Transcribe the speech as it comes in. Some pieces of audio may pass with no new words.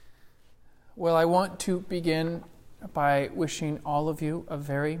Well, I want to begin by wishing all of you a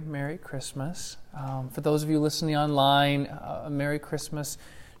very Merry Christmas. For those of you listening online, a Merry Christmas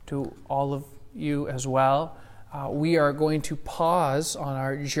to all of you as well. We are going to pause on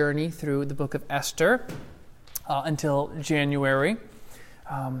our journey through the book of Esther until January.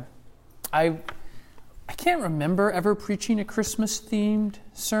 I can't remember ever preaching a Christmas-themed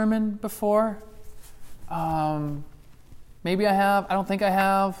sermon before. Maybe I have. I don't think I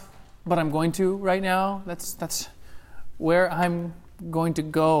have, but I'm going to right now. That's where I'm going to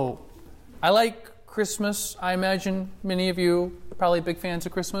go. I like Christmas. I imagine many of you are probably big fans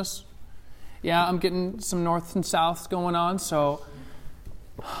of Christmas. Yeah, I'm getting some north and south going on, so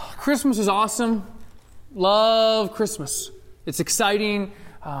Christmas is awesome. Love Christmas. It's exciting.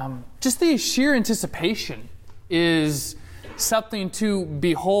 Just the sheer anticipation is something to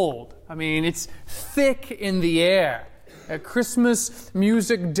behold. I mean, it's thick in the air. Christmas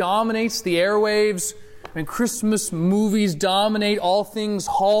music dominates the airwaves, and Christmas movies dominate all things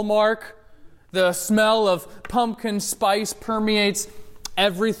Hallmark. The smell of pumpkin spice permeates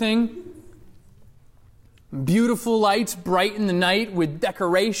everything. Beautiful lights brighten the night with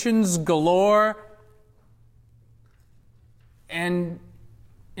decorations galore. And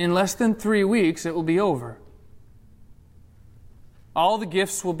in less than 3 weeks, it will be over. All the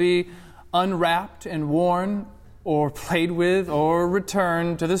gifts will be unwrapped and worn, or played with, or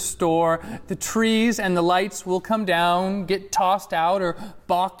returned to the store. The trees and the lights will come down, get tossed out, or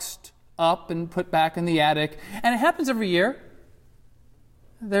boxed up and put back in the attic. And it happens every year.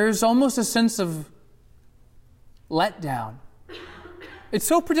 There's almost a sense of letdown. It's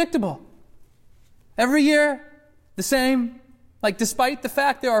so predictable. Every year, the same. Like, despite the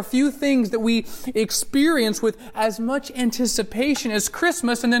fact there are few things that we experience with as much anticipation as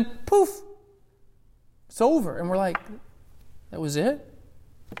Christmas, and then poof, it's over. And we're like, that was it?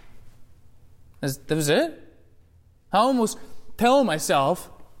 That was it? I almost tell myself,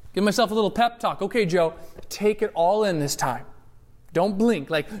 give myself a little pep talk. Okay, Joe, take it all in this time. Don't blink.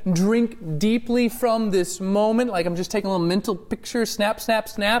 Like, drink deeply from this moment. Like, I'm just taking a little mental picture. Snap, snap,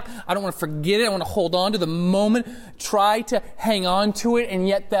 snap. I don't want to forget it. I want to hold on to the moment. Try to hang on to it. And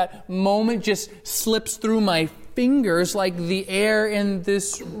yet that moment just slips through my fingers like the air in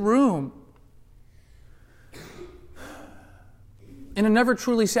this room. In a never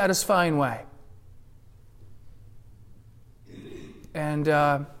truly satisfying way. And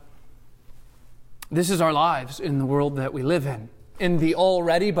this is our lives in the world that we live in the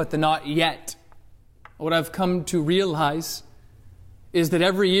already but the not yet. What I've come to realize is that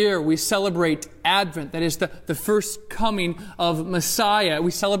every year we celebrate Advent, that is the first coming of Messiah.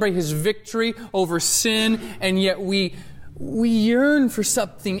 We celebrate His victory over sin, and yet we yearn for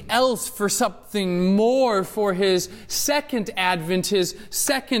something else, for something more, for His second advent, His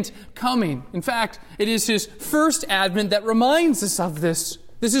second coming. In fact, it is His first advent that reminds us of this.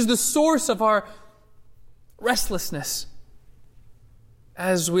 This is the source of our restlessness,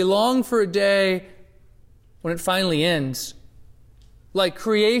 as we long for a day when it finally ends. Like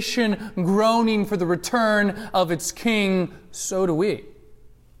creation groaning for the return of its King, so do we.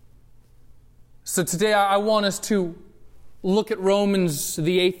 So today I want us to look at Romans,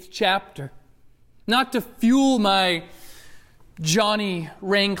 the 8th chapter. Not to fuel my Johnny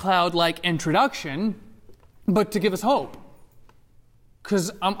Raincloud-like introduction, but to give us hope.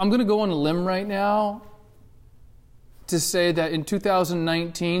 Because I'm going to go on a limb right now to say that in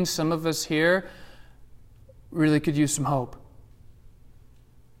 2019, some of us here really could use some hope.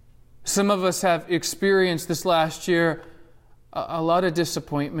 Some of us have experienced this last year a lot of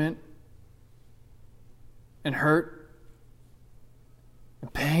disappointment and hurt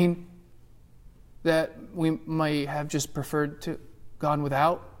and pain that we might have just preferred to gone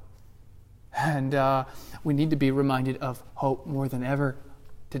without. And we need to be reminded of hope more than ever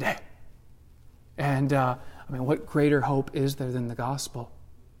today. And what greater hope is there than the gospel?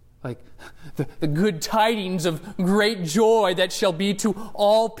 Like the good tidings of great joy that shall be to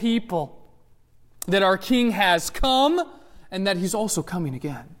all people, that our King has come and that He's also coming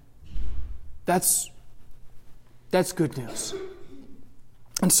again. That's good news.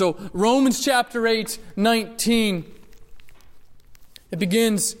 And so Romans chapter 8, 19, it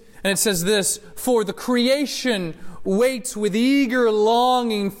begins and it says this: "For the creation waits with eager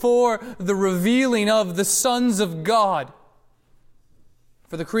longing for the revealing of the sons of God."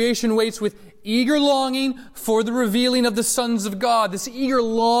 For the creation waits with eager longing for the revealing of the sons of God. This eager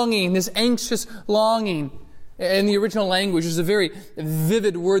longing, this anxious longing. In the original language is a very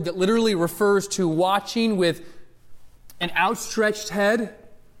vivid word that literally refers to watching with an outstretched head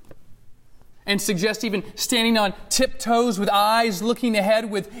and suggest even standing on tiptoes with eyes looking ahead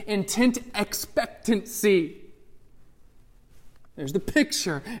with intent expectancy. There's the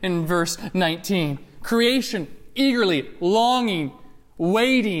picture in verse 19. Creation eagerly, longing,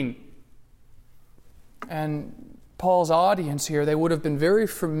 waiting. And Paul's audience here, they would have been very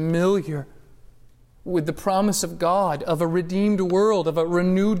familiar with the promise of God, of a redeemed world, of a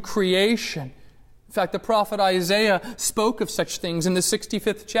renewed creation. In fact, the prophet Isaiah spoke of such things in the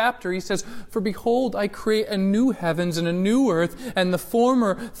 65th chapter. He says, "For behold, I create a new heavens and a new earth, and the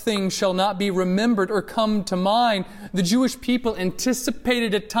former things shall not be remembered or come to mind." The Jewish people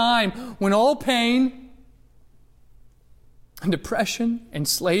anticipated a time when all pain and depression and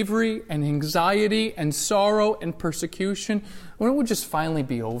slavery and anxiety and sorrow and persecution, when it would just finally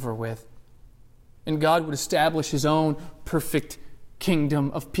be over with. And God would establish His own perfect kingdom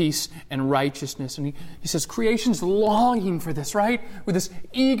of peace and righteousness. And he says creation's longing for this, right? With this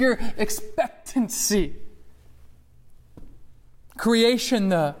eager expectancy. Creation,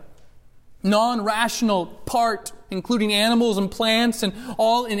 the non-rational part, including animals and plants and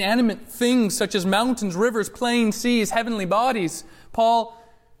all inanimate things such as mountains, rivers, plains, seas, heavenly bodies. Paul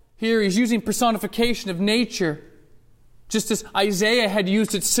here is using personification of nature, just as Isaiah had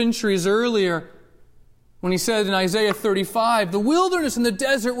used it centuries earlier, when he said in Isaiah 35, "The wilderness and the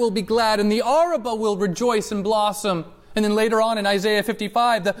desert will be glad, and the Arabah will rejoice and blossom." And then later on in Isaiah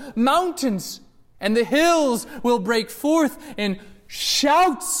 55, "The mountains and the hills will break forth in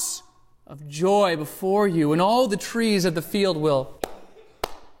shouts of joy before you, and all the trees of the field will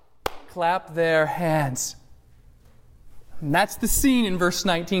clap their hands." And that's the scene in verse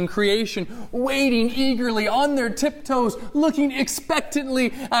 19. Creation waiting eagerly on their tiptoes, looking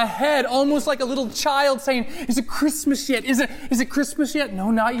expectantly ahead, almost like a little child saying, "Is it Christmas yet? Is it Christmas yet? No,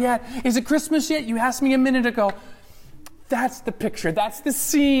 not yet. Is it Christmas yet? You asked me a minute ago." That's the picture. That's the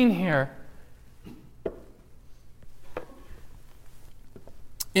scene here.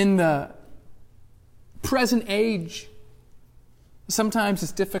 In the present age, sometimes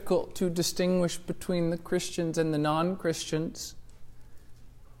it's difficult to distinguish between the Christians and the non-Christians.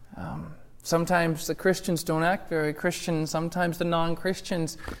 Sometimes the Christians don't act very Christian. Sometimes the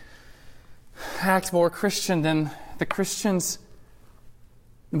non-Christians act more Christian than the Christians.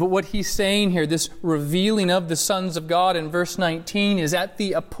 But what he's saying here, this revealing of the sons of God in verse 19, is at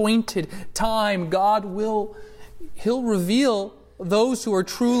the appointed time, He'll reveal those who are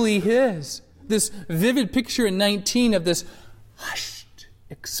truly His. This vivid picture in 19 of this hushed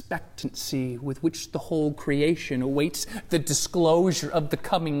expectancy with which the whole creation awaits the disclosure of the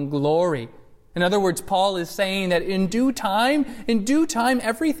coming glory. In other words, Paul is saying that in due time,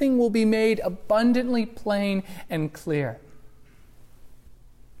 everything will be made abundantly plain and clear.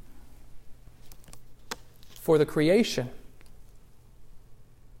 For the creation,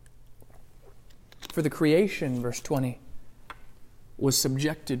 verse 20, was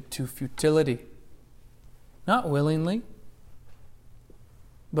subjected to futility, not willingly,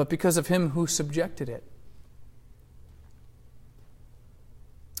 but because of Him who subjected it.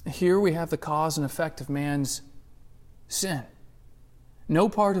 Here we have the cause and effect of man's sin. No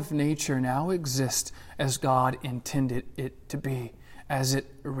part of nature now exists as God intended it to be, as it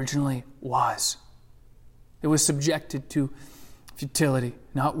originally was. It was subjected to futility,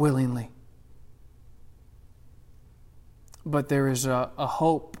 not willingly. But there is a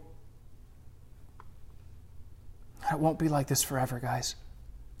hope. It won't be like this forever, guys.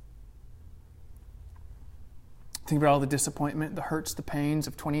 Think about all the disappointment, the hurts, the pains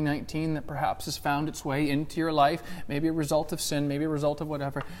of 2019 that perhaps has found its way into your life, maybe a result of sin, maybe a result of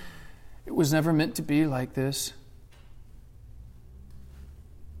whatever. It was never meant to be like this.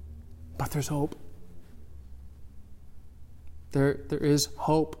 But there's hope. There is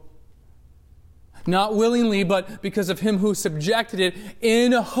hope. Not willingly, but because of Him who subjected it,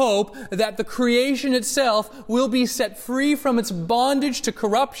 in hope that the creation itself will be set free from its bondage to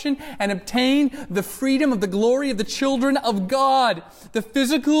corruption and obtain the freedom of the glory of the children of God. The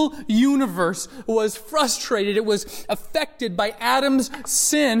physical universe was frustrated. It was affected by Adam's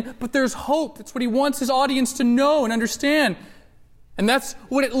sin, but there's hope. That's what he wants his audience to know and understand. And that's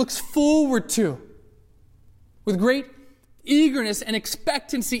what it looks forward to. With great eagerness and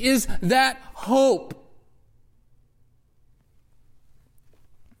expectancy is that hope.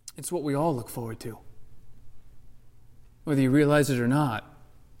 It's what we all look forward to, whether you realize it or not.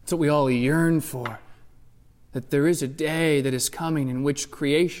 It's what we all yearn for, that there is a day that is coming in which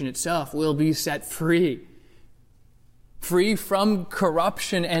creation itself will be set free from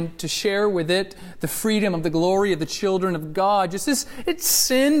corruption, and to share with it the freedom of the glory of the children of God. Just as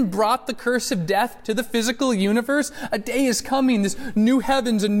sin brought the curse of death to the physical universe, a day is coming, this new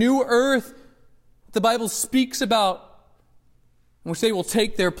heavens, a new earth, The Bible speaks about, which they will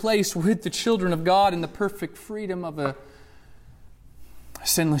take their place with the children of God in the perfect freedom of a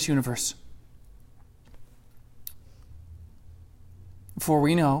sinless universe. For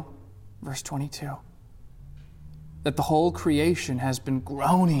we know, verse 22, that the whole creation has been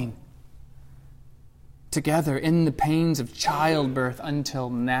groaning together in the pains of childbirth until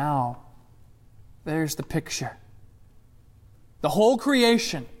now. There's the picture. The whole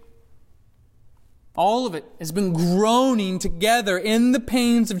creation, all of it, has been groaning together in the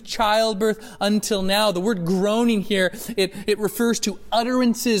pains of childbirth until now. The word groaning here, it refers to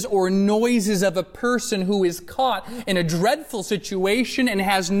utterances or noises of a person who is caught in a dreadful situation and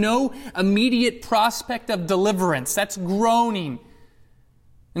has no immediate prospect of deliverance. That's groaning.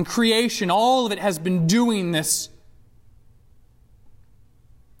 And creation, all of it has been doing this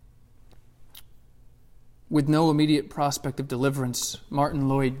with no immediate prospect of deliverance. Martin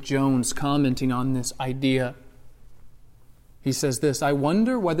Lloyd-Jones, commenting on this idea, he says this: I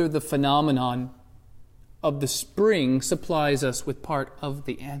wonder whether the phenomenon of the spring supplies us with part of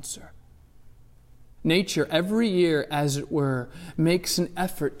the answer. Nature, every year, as it were, makes an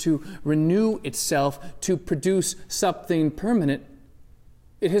effort to renew itself, to produce something permanent.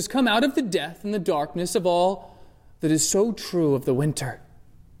 It has come out of the death and the darkness of all that is so true of the winter.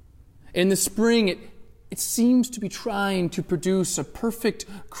 In the spring, it seems to be trying to produce a perfect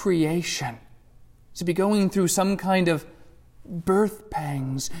creation, to be going through some kind of birth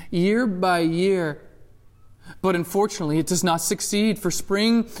pangs year by year. But unfortunately, it does not succeed, for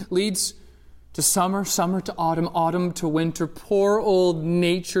spring leads to summer, summer to autumn, autumn to winter. Poor old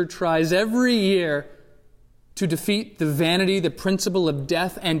nature tries every year to defeat the vanity, the principle of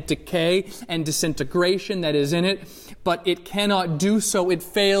death and decay and disintegration that is in it, but it cannot do so. It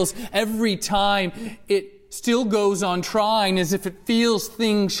fails every time. It still goes on trying as if it feels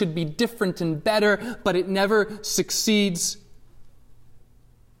things should be different and better, but it never succeeds.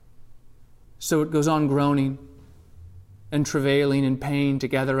 So it goes on groaning and travailing in pain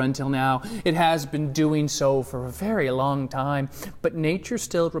together until now. It has been doing so for a very long time, but nature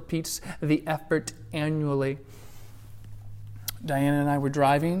still repeats the effort annually. Diana and I were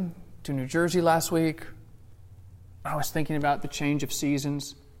driving to New Jersey last week. I was thinking about the change of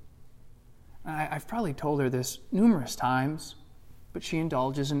seasons. I've probably told her this numerous times, but she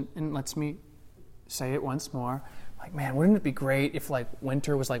indulges and lets me say it once more. Like, man, wouldn't it be great if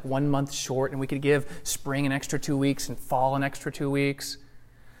winter was 1 month short and we could give spring an extra 2 weeks and fall an extra 2 weeks?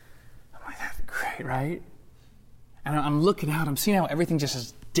 I'm like, that'd be great, right? And I'm looking out, I'm seeing how everything just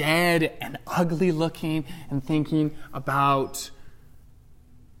is dead and ugly looking, and thinking about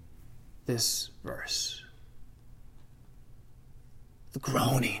this verse. The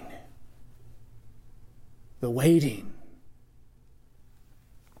groaning, the waiting.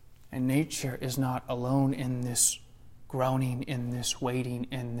 And nature is not alone in this groaning, in this waiting,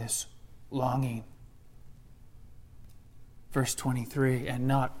 in this longing. Verse 23, and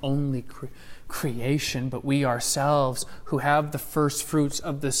not only creation, but we ourselves who have the first fruits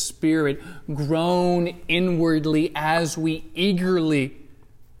of the Spirit groan inwardly as we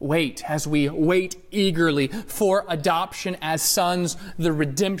wait eagerly for adoption as sons, the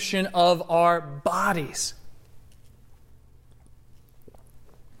redemption of our bodies.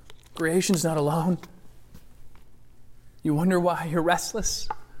 Creation's not alone. You wonder why you're restless?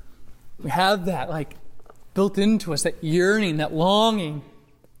 We have that built into us, that yearning, that longing.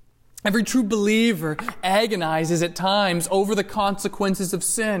 Every true believer agonizes at times over the consequences of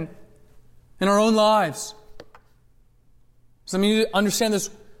sin in our own lives. Some of you understand this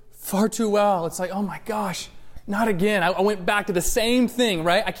far too well. It's oh my gosh, not again. I went back to the same thing,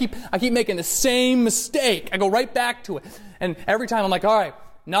 right? I keep making the same mistake. I go right back to it. And every time I'm all right,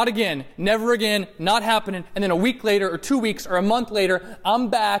 not again, never again, not happening. And then a week later or 2 weeks or a month later, I'm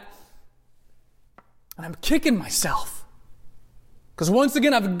back and I'm kicking myself. Because once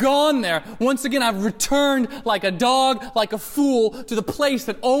again, I've gone there. Once again, I've returned like a dog, like a fool, to the place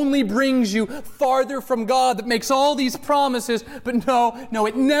that only brings you farther from God, that makes all these promises. But no,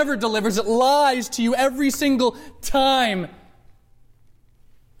 it never delivers. It lies to you every single time.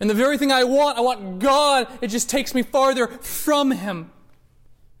 And the very thing I want God. It just takes me farther from Him.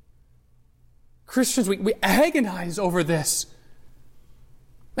 Christians, we agonize over this.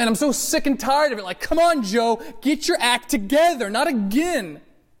 Man, I'm so sick and tired of it. Come on, Joe, get your act together. Not again.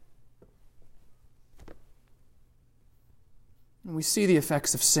 And we see the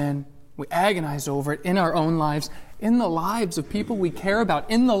effects of sin. We agonize over it in our own lives, in the lives of people we care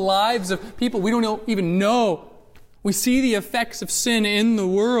about, in the lives of people we don't even know. We see the effects of sin in the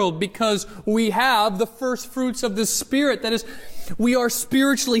world because we have the first fruits of the Spirit. That is, We are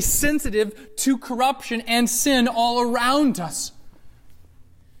spiritually sensitive to corruption and sin all around us.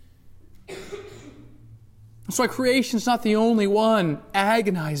 That's why creation is not the only one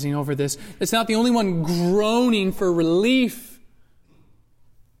agonizing over this. It's not the only one groaning for relief,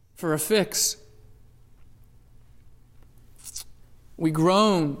 for a fix. We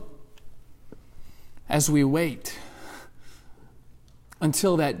groan as we wait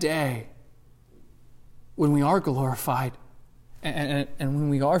until that day when we are glorified and when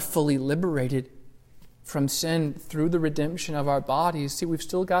we are fully liberated from sin through the redemption of our bodies. See, we've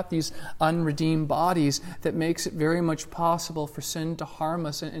still got these unredeemed bodies that makes it very much possible for sin to harm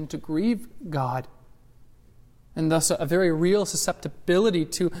us and to grieve God. And thus a very real susceptibility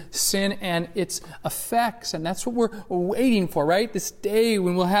to sin and its effects. And that's what we're waiting for, right? This day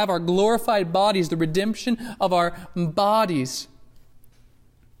when we'll have our glorified bodies, the redemption of our bodies.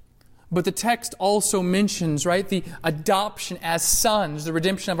 But the text also mentions, right, the adoption as sons, the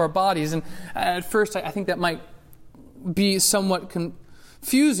redemption of our bodies. And at first, I think that might be somewhat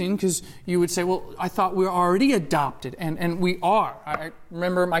confusing because you would say, well, I thought we were already adopted. And we are. I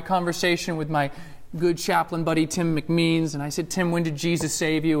remember my conversation with my good chaplain buddy, Tim McMeans. And I said, Tim, when did Jesus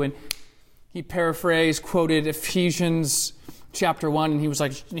save you? And he paraphrased, quoted Ephesians chapter 1, and he was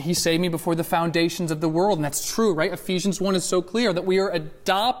like, He saved me before the foundations of the world. And that's true, right? Ephesians 1 is so clear that we are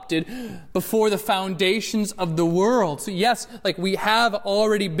adopted before the foundations of the world. So yes, like we have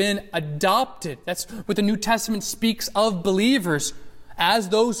already been adopted. That's what the New Testament speaks of believers, as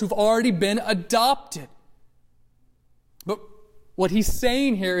those who've already been adopted. But what he's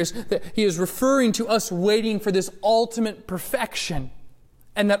saying here is that he is referring to us waiting for this ultimate perfection.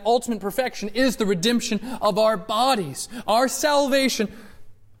 And that ultimate perfection is the redemption of our bodies. Our salvation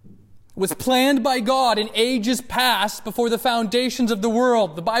was planned by God in ages past before the foundations of the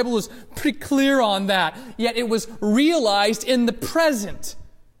world. The Bible is pretty clear on that. Yet it was realized in the present.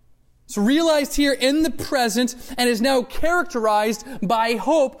 It's realized here in the present and is now characterized by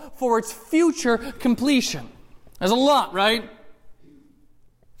hope for its future completion. There's a lot, right?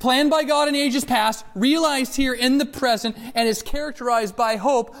 Planned by God in ages past, realized here in the present, and is characterized by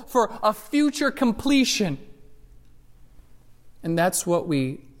hope for a future completion. And that's what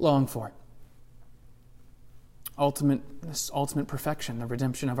we long for. This ultimate perfection, the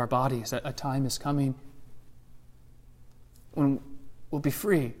redemption of our bodies. A time is coming when we'll be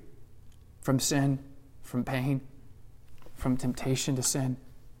free from sin, from pain, from temptation to sin.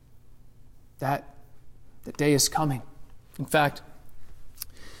 That day is coming. In fact,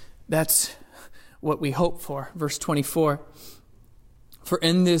 that's what we hope for. Verse 24. For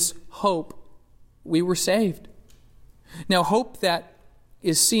in this hope we were saved. Now, hope that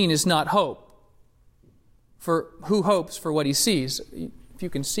is seen is not hope. For who hopes for what he sees? If you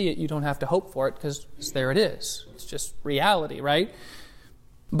can see it, you don't have to hope for it because there it is. It's just reality, right?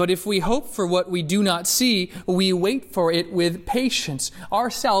 But if we hope for what we do not see, we wait for it with patience. Our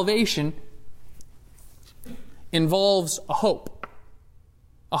salvation involves a hope.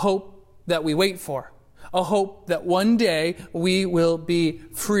 A hope that we wait for. A hope that one day we will be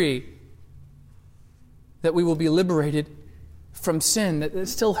free. That we will be liberated from sin that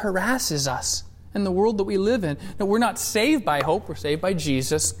still harasses us in the world that we live in. Now, we're not saved by hope. We're saved by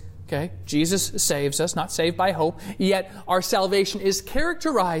Jesus. Okay? Jesus saves us, not saved by hope. Yet our salvation is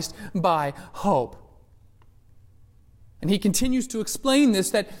characterized by hope. And he continues to explain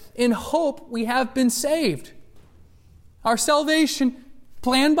this, that in hope we have been saved. Our salvation,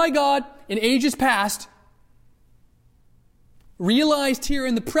 planned by God in ages past, realized here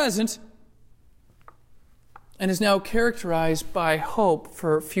in the present, and is now characterized by hope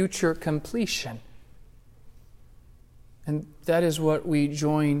for future completion. And that is what we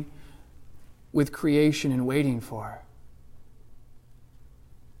join with creation in waiting for,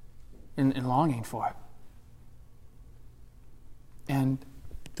 and longing for. And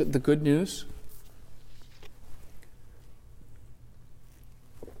the good news,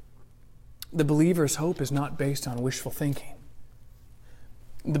 the believer's hope is not based on wishful thinking.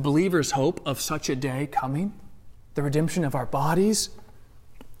 The believer's hope of such a day coming, the redemption of our bodies,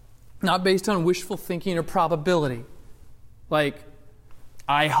 not based on wishful thinking or probability. Like,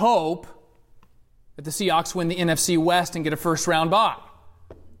 I hope that the Seahawks win the NFC West and get a first round bye.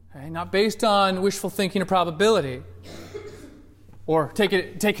 Okay? Not based on wishful thinking or probability. Or take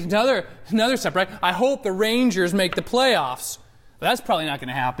another step, right? I hope the Rangers make the playoffs. But that's probably not going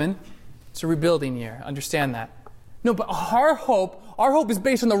to happen. It's a rebuilding year. Understand that. No, but our hope is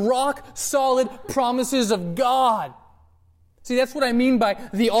based on the rock-solid promises of God. See, that's what I mean by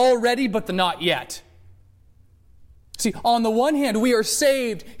the already but the not yet. See, on the one hand, we are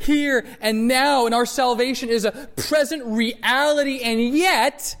saved here and now, and our salvation is a present reality, and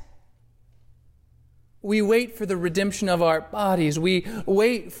yet we wait for the redemption of our bodies. We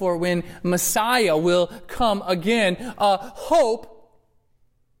wait for when Messiah will come again. A hope,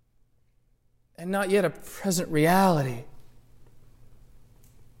 and not yet a present reality.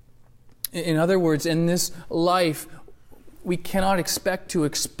 In other words, in this life, we cannot expect to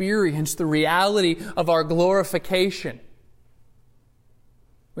experience the reality of our glorification.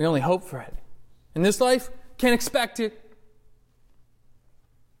 We only hope for it. In this life, can't expect it.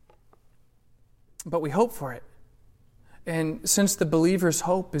 But we hope for it. And since the believer's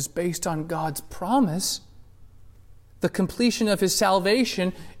hope is based on God's promise, the completion of his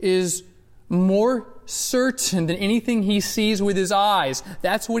salvation is more certain than anything he sees with his eyes.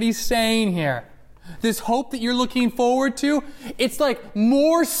 That's what he's saying here. This hope that you're looking forward to, it's like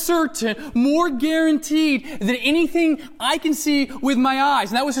more certain, more guaranteed than anything I can see with my eyes.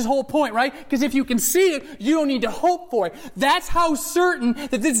 And that was his whole point, right? Because if you can see it, you don't need to hope for it. That's how certain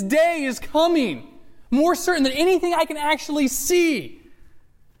that this day is coming. More certain than anything I can actually see.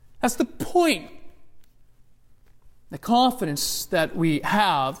 That's the point. The confidence that we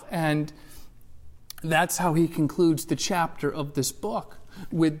have, and that's how he concludes the chapter of this book,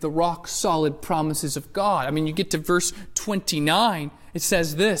 with the rock-solid promises of God. I mean, you get to verse 29, it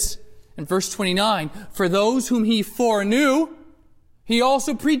says this, in verse 29, "For those whom he foreknew, he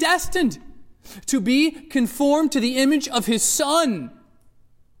also predestined to be conformed to the image of his Son."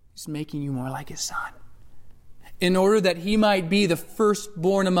 He's making you more like his Son. "In order that he might be the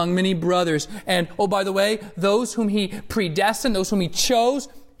firstborn among many brothers. And, oh, by the way, those whom he predestined, those whom he chose,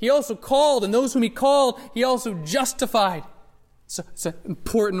 he also called. And those whom he called, he also justified." It's an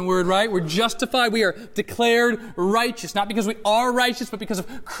important word, right? We're justified. We are declared righteous. Not because we are righteous, but because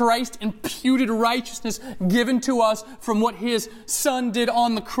of Christ's imputed righteousness given to us from what his Son did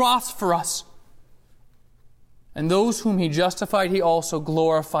on the cross for us. "And those whom he justified, he also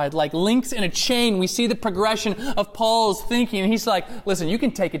glorified." Like links in a chain, we see the progression of Paul's thinking. And he's like, listen, you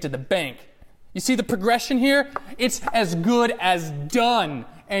can take it to the bank. You see the progression here? It's as good as done.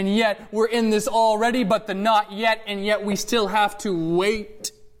 And yet we're in this already, but the not yet, and yet we still have to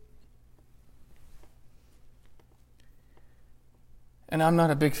wait. And I'm not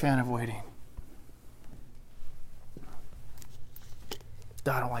a big fan of waiting.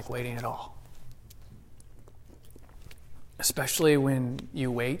 I don't like waiting at all. Especially when you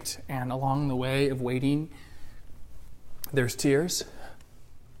wait, and along the way of waiting, there's tears,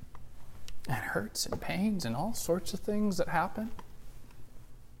 and hurts, and pains, and all sorts of things that happen.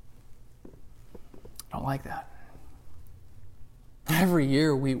 I don't like that. Every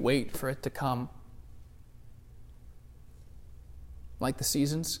year we wait for it to come. Like the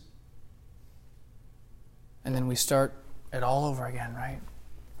seasons. And then we start it all over again, right?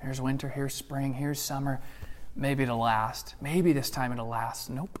 Here's winter, here's spring, here's summer. Maybe it'll last. Maybe this time it'll last.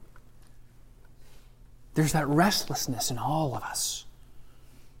 Nope. There's that restlessness in all of us.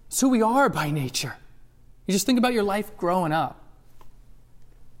 It's who we are by nature. You just think about your life growing up.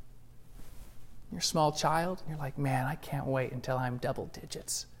 You're a small child, and you're like, man, I can't wait until I'm double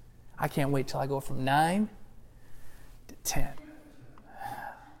digits. I can't wait till I go from 9 to 10.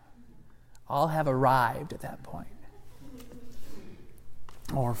 I'll have arrived at that point.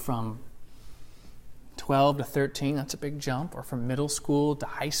 Or from 12 to 13, that's a big jump. Or from middle school to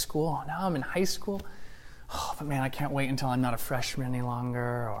high school. Oh, now I'm in high school. Oh, but man, I can't wait until I'm not a freshman any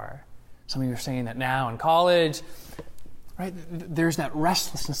longer. Or some of you are saying that now in college. Right? There's that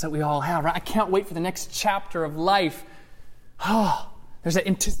restlessness that we all have. Right? I can't wait for the next chapter of life. Oh, there's that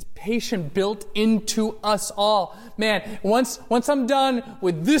anticipation built into us all. Man, once I'm done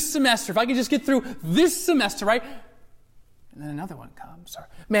with this semester, if I can just get through this semester, right? And then another one comes. Or,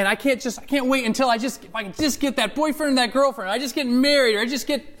 man, I can't wait until if I can just get that boyfriend, that girlfriend, I just get married, or I just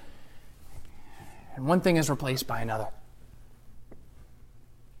get... And one thing is replaced by another.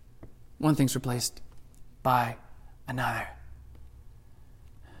 One thing's replaced by another.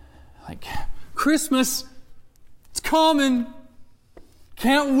 Like Christmas, it's coming.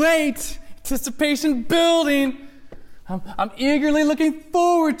 Can't wait. Anticipation building. I'm eagerly looking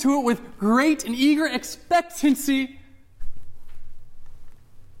forward to it with great and eager expectancy.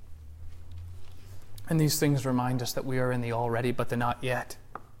 And these things remind us that we are in the already but the not yet.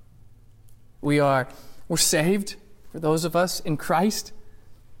 We're saved, for those of us in Christ.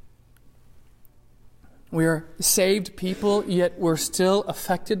 We are saved people, yet we're still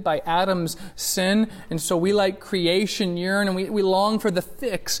affected by Adam's sin. And so we, like creation, yearn and we long for the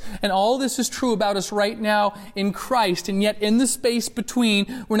fix. And all this is true about us right now in Christ. And yet in the space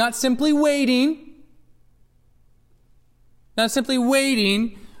between, we're not simply waiting. Not simply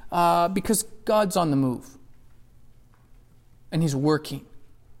waiting because God's on the move. And He's working.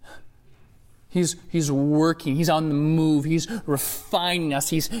 He's working. He's on the move. He's refining us.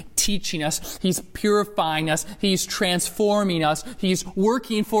 He's teaching us. He's purifying us. He's transforming us. He's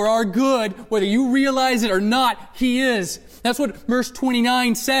working for our good. Whether you realize it or not, He is. That's what verse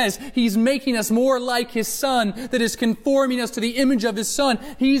 29 says. He's making us more like His Son, that is conforming us to the image of His Son.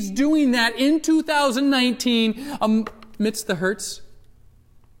 He's doing that in 2019 amidst the hurts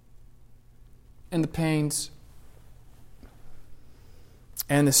and the pains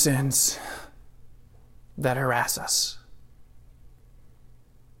and the sins that harass us.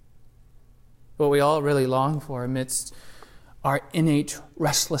 What we all really long for amidst our innate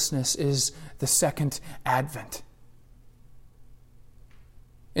restlessness is the second advent.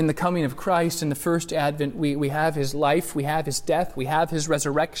 In the coming of Christ, in the first advent, we have His life, we have His death, we have His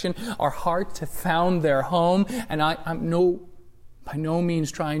resurrection. Our hearts have found their home. And I'm by no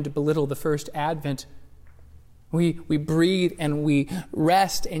means trying to belittle the first advent. We breathe and we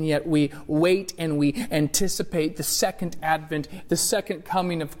rest, and yet we wait and we anticipate the second advent, the second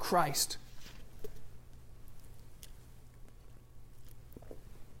coming of Christ.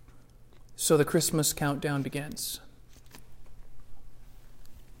 So the Christmas countdown begins.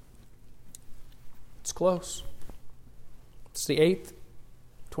 It's close. It's the 8th,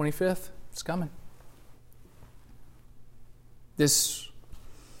 25th. It's coming. This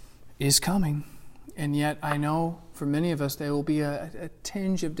is coming. And yet I know for many of us there will be a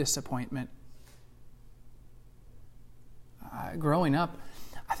tinge of disappointment. Growing up,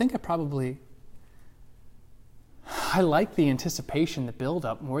 I think I like the anticipation, the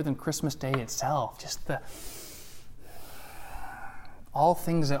build-up, more than Christmas Day itself. Just all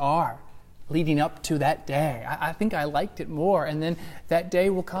things that are leading up to that day. I think I liked it more. And then that day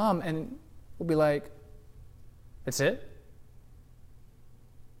will come and we'll be like, that's it?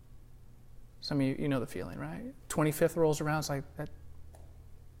 Some of you know the feeling, right? 25th rolls around, it's like,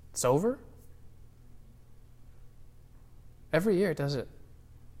 it's over? Every year, does it?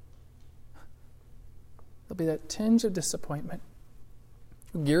 There'll be that tinge of disappointment.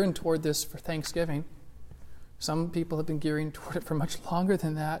 We're gearing toward this for Thanksgiving. Some people have been gearing toward it for much longer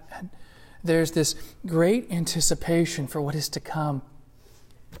than that. And there's this great anticipation for what is to come.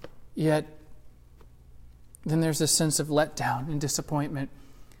 Yet, then there's this sense of letdown and disappointment.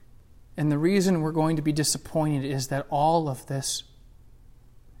 And the reason we're going to be disappointed is that all of this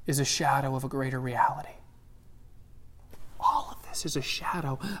is a shadow of a greater reality. All of this is a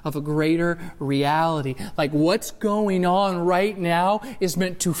shadow of a greater reality. Like what's going on right now is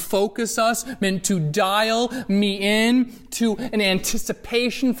meant to focus us, meant to dial me in to an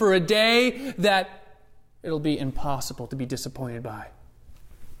anticipation for a day that it'll be impossible to be disappointed by.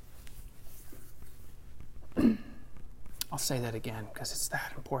 I'll say that again because it's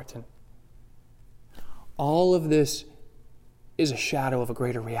that important. All of this is a shadow of a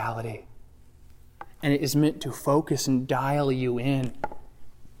greater reality. And it is meant to focus and dial you in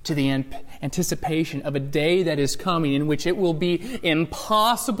to the anticipation of a day that is coming in which it will be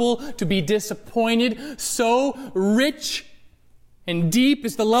impossible to be disappointed. So rich and deep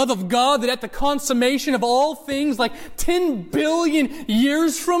is the love of God that at the consummation of all things, like 10 billion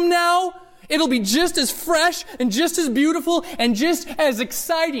years from now, it'll be just as fresh and just as beautiful and just as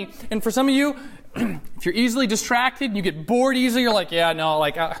exciting. And for some of you, if you're easily distracted, you get bored easily, you're like, yeah, no,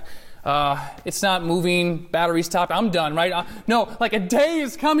 like, it's not moving, battery stopped, I'm done, right? No, like a day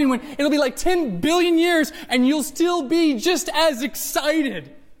is coming when it'll be like 10 billion years and you'll still be just as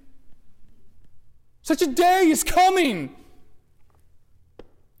excited. Such a day is coming.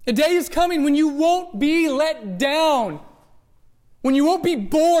 A day is coming when you won't be let down. When you won't be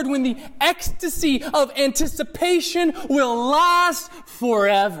bored, when the ecstasy of anticipation will last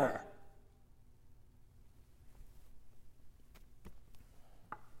forever.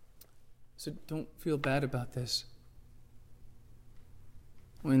 So don't feel bad about this.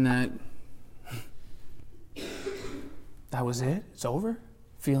 When that was it, it's over,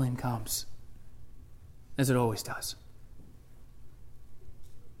 feeling comes. As it always does.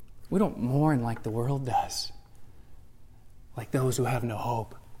 We don't mourn like the world does. Like those who have no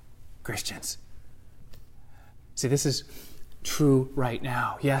hope. Christians. See, this is true right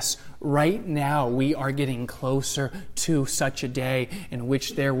now. Yes, right now we are getting closer to such a day in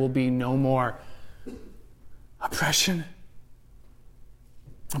which there will be no more oppression.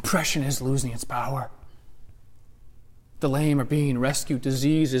 Oppression is losing its power. The lame are being rescued.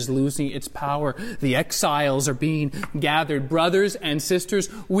 Disease is losing its power. The exiles are being gathered. Brothers and sisters,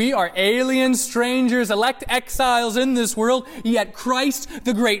 we are aliens, strangers, elect exiles in this world, yet Christ,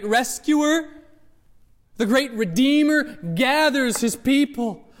 the great rescuer, The great Redeemer gathers his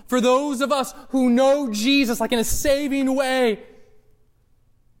people. For those of us who know Jesus like in a saving way,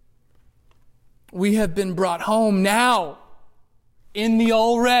 we have been brought home now in the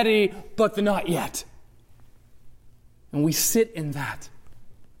already, but the not yet. And we sit in that.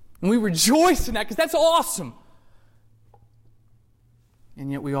 And we rejoice in that because that's awesome.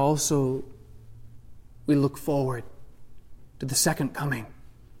 And yet we look forward to the second coming,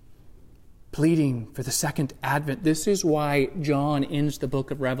 pleading for the second advent. This is why John ends the book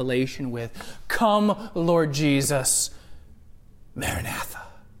of Revelation with, "Come, Lord Jesus, Maranatha."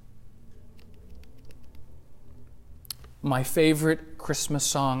 My favorite Christmas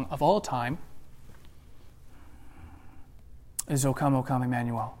song of all time is O Come,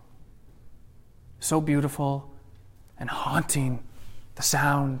 Emmanuel. So beautiful and haunting, the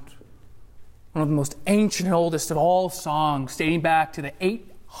sound. One of the most ancient and oldest of all songs, dating back to the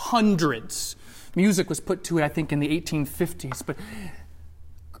 800s. Music was put to it, I think, in the 1850s, but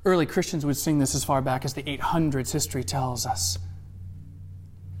early Christians would sing this as far back as the 800s, history tells us.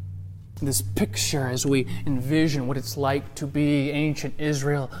 This picture as we envision what it's like to be ancient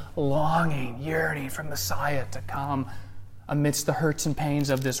Israel, longing, yearning for Messiah to come amidst the hurts and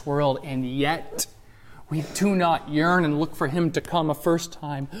pains of this world, and yet we do not yearn and look for him to come a first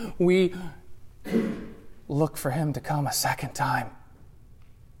time. We look for him to come a second time,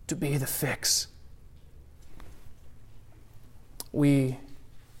 to be the fix. We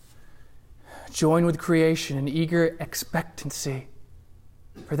join with creation in eager expectancy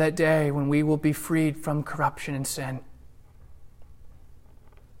for that day when we will be freed from corruption and sin.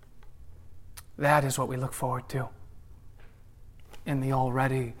 That is what we look forward to in the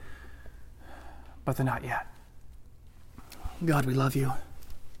already, but the not yet. God, we love you.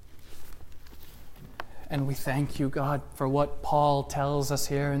 And we thank you, God, for what Paul tells us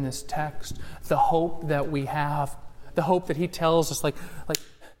here in this text, the hope that we have, the hope that he tells us, like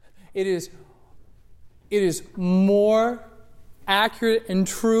it is more accurate and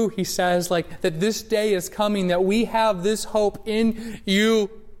true, he says, like that this day is coming, that we have this hope in you,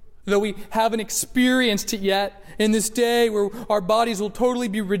 though we haven't experienced it yet. In this day where our bodies will totally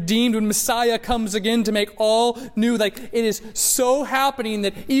be redeemed when Messiah comes again to make all new. Like it is so happening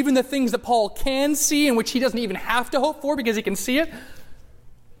that even the things that Paul can see and which he doesn't even have to hope for because he can see it,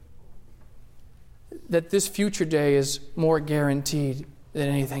 that this future day is more guaranteed than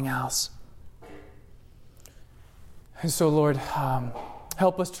anything else. And so, Lord,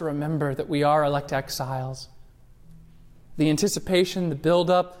 help us to remember that we are elect exiles. The anticipation, the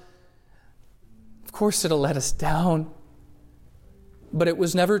build-up, of course it'll let us down, but it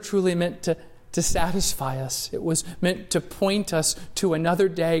was never truly meant to satisfy us. It was meant to point us to another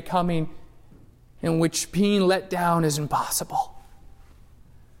day coming in which being let down is impossible.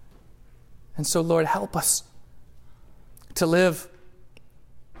 And so, Lord, help us to live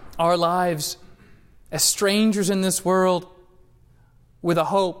our lives as strangers in this world with a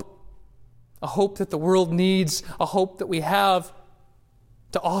hope that the world needs, a hope that we have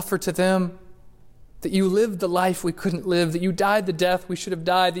to offer to them. That you lived the life we couldn't live, that you died the death we should have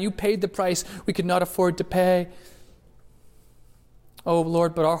died, that you paid the price we could not afford to pay. Oh,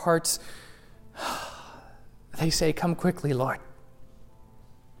 Lord, but our hearts, they say, come quickly, Lord.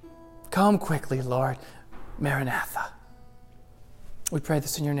 Come quickly, Lord. Maranatha. We pray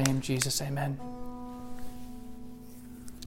this in your name, Jesus. Amen.